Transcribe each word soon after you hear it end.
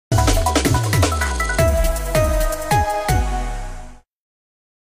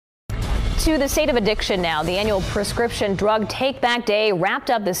To the state of addiction now. The annual Prescription Drug Take Back Day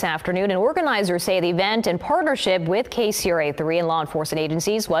wrapped up this afternoon, and organizers say the event, in partnership with KCRA 3 and law enforcement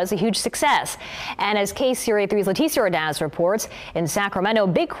agencies, was a huge success. And as KCRA 3's Leticia Ordaz reports, in Sacramento,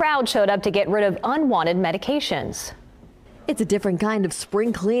 big crowd showed up to get rid of unwanted medications. It's a different kind of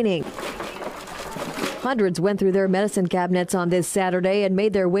spring cleaning. Hundreds went through their medicine cabinets on this Saturday and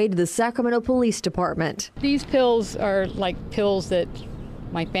made their way to the Sacramento Police Department. These pills are like pills that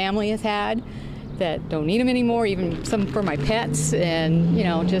my family has had that don't need them anymore, even some for my pets, and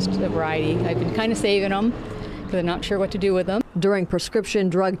just a variety. I've been kind of saving them because I'm not sure what to do with them. During Prescription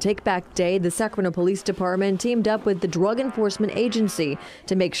Drug Take Back Day, the Sacramento Police Department teamed up with the Drug Enforcement Agency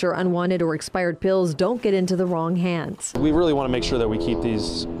to make sure unwanted or expired pills don't get into the wrong hands. We really want to make sure that we keep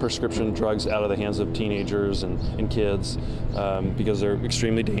these prescription drugs out of the hands of teenagers and kids because they're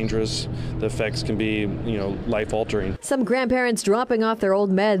extremely dangerous. The effects can be, life-altering. Some grandparents dropping off their old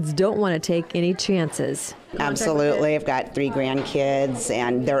meds don't want to take any chances. Absolutely. I've got 3 grandkids,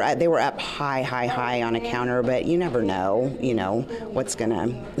 and they were up high on a counter, but you never know,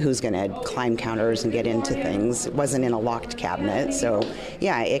 who's gonna climb counters and get into things. It wasn't in a locked cabinet, so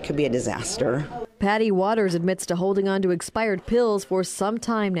yeah, it could be a disaster. Patty Waters admits to holding on to expired pills for some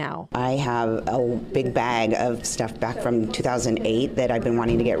time now. I have a big bag of stuff back from 2008 that I've been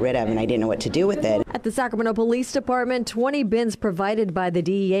wanting to get rid of, and I didn't know what to do with it. At the Sacramento Police Department, 20 bins provided by the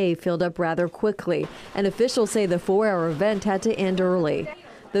DEA filled up rather quickly, and officials say the 4-hour event had to end early.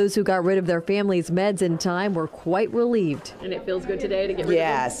 Those who got rid of their family's meds in time were quite relieved. And it feels good today to get rid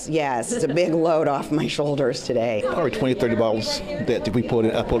of them? Yes. It's a big load off my shoulders today. Probably 20, 30 bottles that we put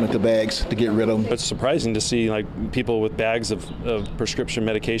into bags to get rid of them. It's surprising to see people with bags of prescription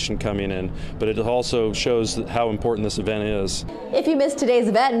medication coming in, but it also shows how important this event is. If you missed today's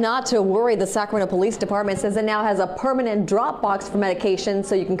event, not to worry. The Sacramento Police Department says it now has a permanent drop box for medication,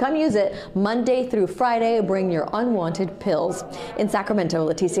 so you can come use it Monday through Friday. Bring your unwanted pills. In Sacramento,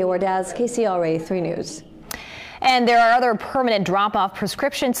 Leticia Ordaz, KCRA 3 News. And there are other permanent drop-off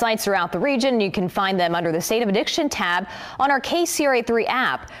prescription sites throughout the region. You can find them under the State of Addiction tab on our KCRA 3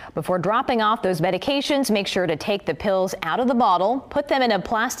 app. Before dropping off those medications, make sure to take the pills out of the bottle, put them in a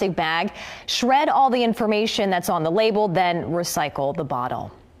plastic bag, shred all the information that's on the label, then recycle the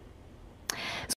bottle.